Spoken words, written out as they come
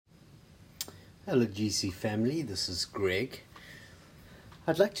Hello, GC family. This is Greg.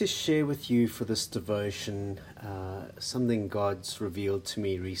 I'd like to share with you for this devotion something God's revealed to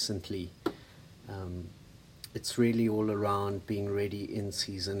me recently. It's really all around being ready in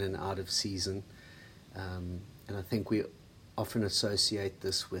season and out of season. And I think we often associate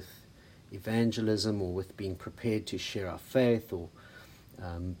this with evangelism or with being prepared to share our faith or,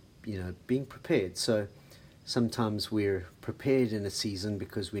 being prepared. So sometimes we're prepared in a season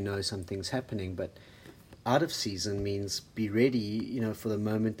because we know something's happening, but out of season means be ready, for the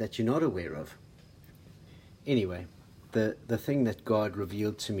moment that you're not aware of. Anyway, the thing that God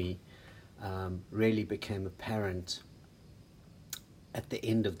revealed to me really became apparent at the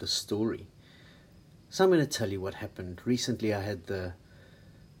end of the story. So I'm going to tell you what happened. Recently I had the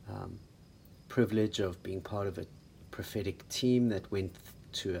privilege of being part of a prophetic team that went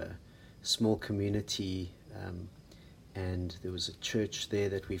to a small community, and there was a church there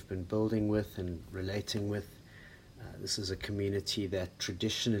that we've been building with and relating with. This is a community that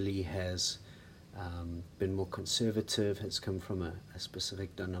traditionally has been more conservative, has come from a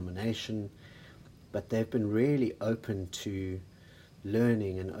specific denomination, but they've been really open to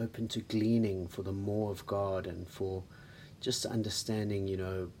learning and open to gleaning for the more of God and for just understanding,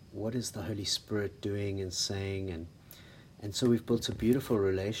 what is the Holy Spirit doing and saying, and so we've built a beautiful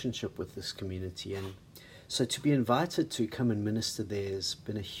relationship with this community. And so to be invited to come and minister there has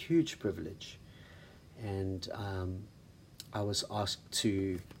been a huge privilege. And I was asked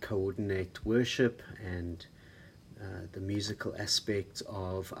to coordinate worship and the musical aspect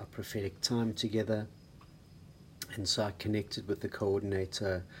of our prophetic time together. And so I connected with the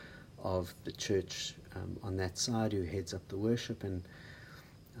coordinator of the church on that side who heads up the worship. And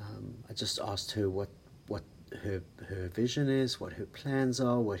I just asked her what her vision is, what her plans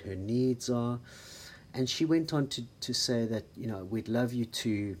are, what her needs are. And she went on to say that, we'd love you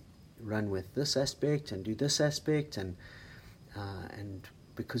to run with this aspect and do this aspect. And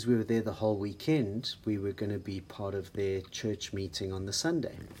because we were there the whole weekend, we were going to be part of their church meeting on the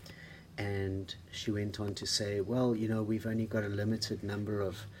Sunday. And she went on to say, well, we've only got a limited number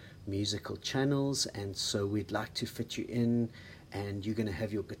of musical channels, and so we'd like to fit you in, and you're going to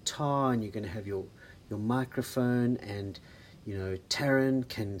have your guitar, and you're going to have your microphone, and Taryn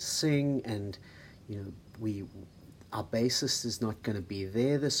can sing, and our bassist is not going to be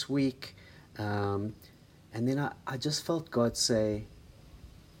there this week. And then I just felt God say,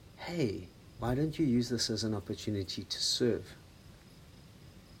 hey, why don't you use this as an opportunity to serve?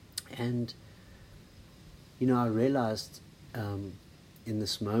 And I realized in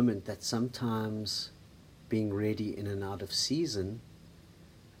this moment that sometimes being ready in and out of season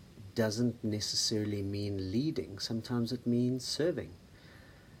doesn't necessarily mean leading. Sometimes it means serving.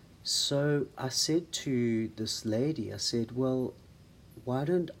 So I said to this lady, I said, well, why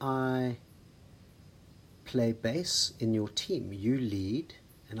don't I play bass in your team? You lead,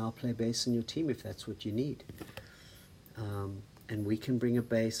 and I'll play bass in your team if that's what you need. And we can bring a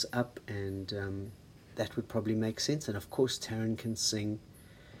bass up, and that would probably make sense. And of course, Taryn can sing.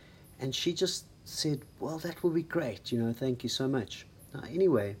 And she just said, well, that will be great. Thank you so much. Now,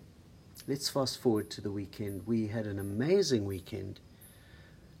 anyway, let's fast forward to the weekend. We had an amazing weekend,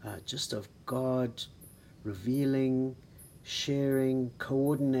 just of God revealing, sharing,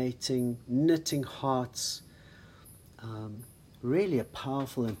 coordinating, knitting hearts. Really a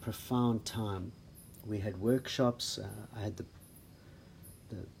powerful and profound time. We had workshops. I had the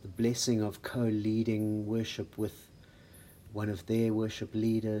blessing of co-leading worship with one of their worship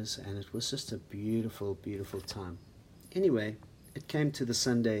leaders, and it was just a beautiful, beautiful time. Anyway, it came to the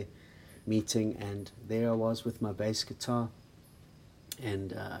Sunday meeting, and there I was with my bass guitar,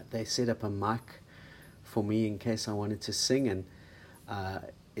 and they set up a mic for me in case I wanted to sing. And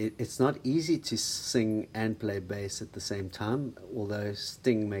it's not easy to sing and play bass at the same time, although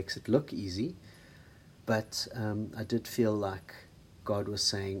Sting makes it look easy. But I did feel like God was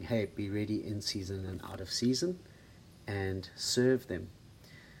saying, hey, be ready in season and out of season, and serve them.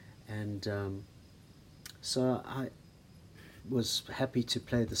 And so I was happy to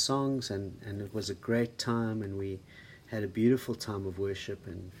play the songs, and it was a great time, and we had a beautiful time of worship,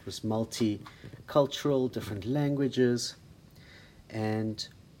 and it was multicultural, different languages. And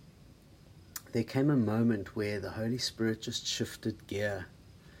there came a moment where the Holy Spirit just shifted gear,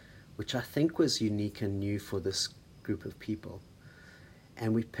 which I think was unique and new for this group of people.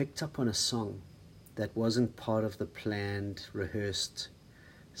 And we picked up on a song that wasn't part of the planned, rehearsed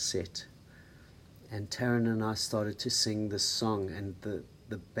set. And Taryn and I started to sing this song, and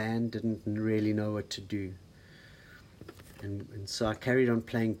the band didn't really know what to do. And so I carried on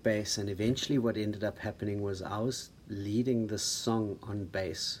playing bass, and eventually what ended up happening was I was leading this song on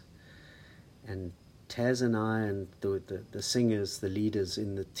bass. And Taz and I and the singers, the leaders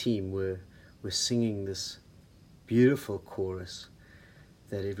in the team were singing this beautiful chorus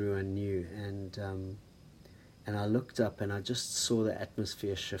that everyone knew. And I looked up and I just saw the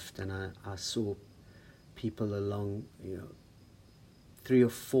atmosphere shift, and I saw people along, 3 or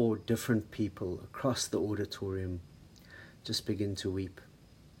 4 different people across the auditorium just begin to weep.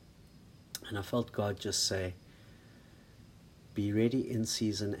 And I felt God just say, be ready in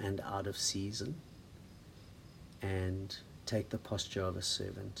season and out of season, and take the posture of a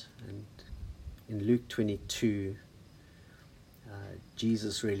servant. And in Luke 22,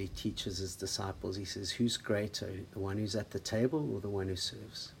 Jesus really teaches his disciples. He says, who's greater, the one who's at the table or the one who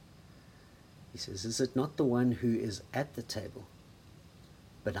serves? He says, is it not the one who is at the table?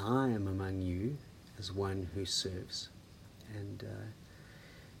 But I am among you as one who serves. And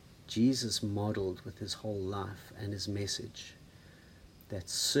Jesus modeled with his whole life and his message that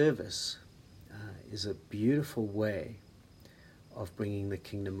service is a beautiful way of bringing the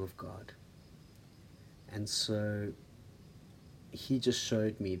kingdom of God. And so he just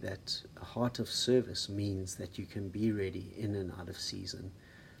showed me that a heart of service means that you can be ready in and out of season,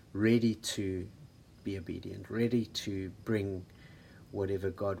 ready to be obedient, ready to bring whatever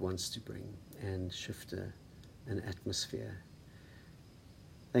God wants to bring and shift an atmosphere.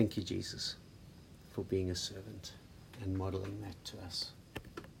 Thank you, Jesus, for being a servant and modeling that to us.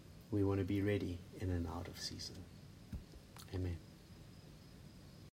 We want to be ready in and out of season. Amen.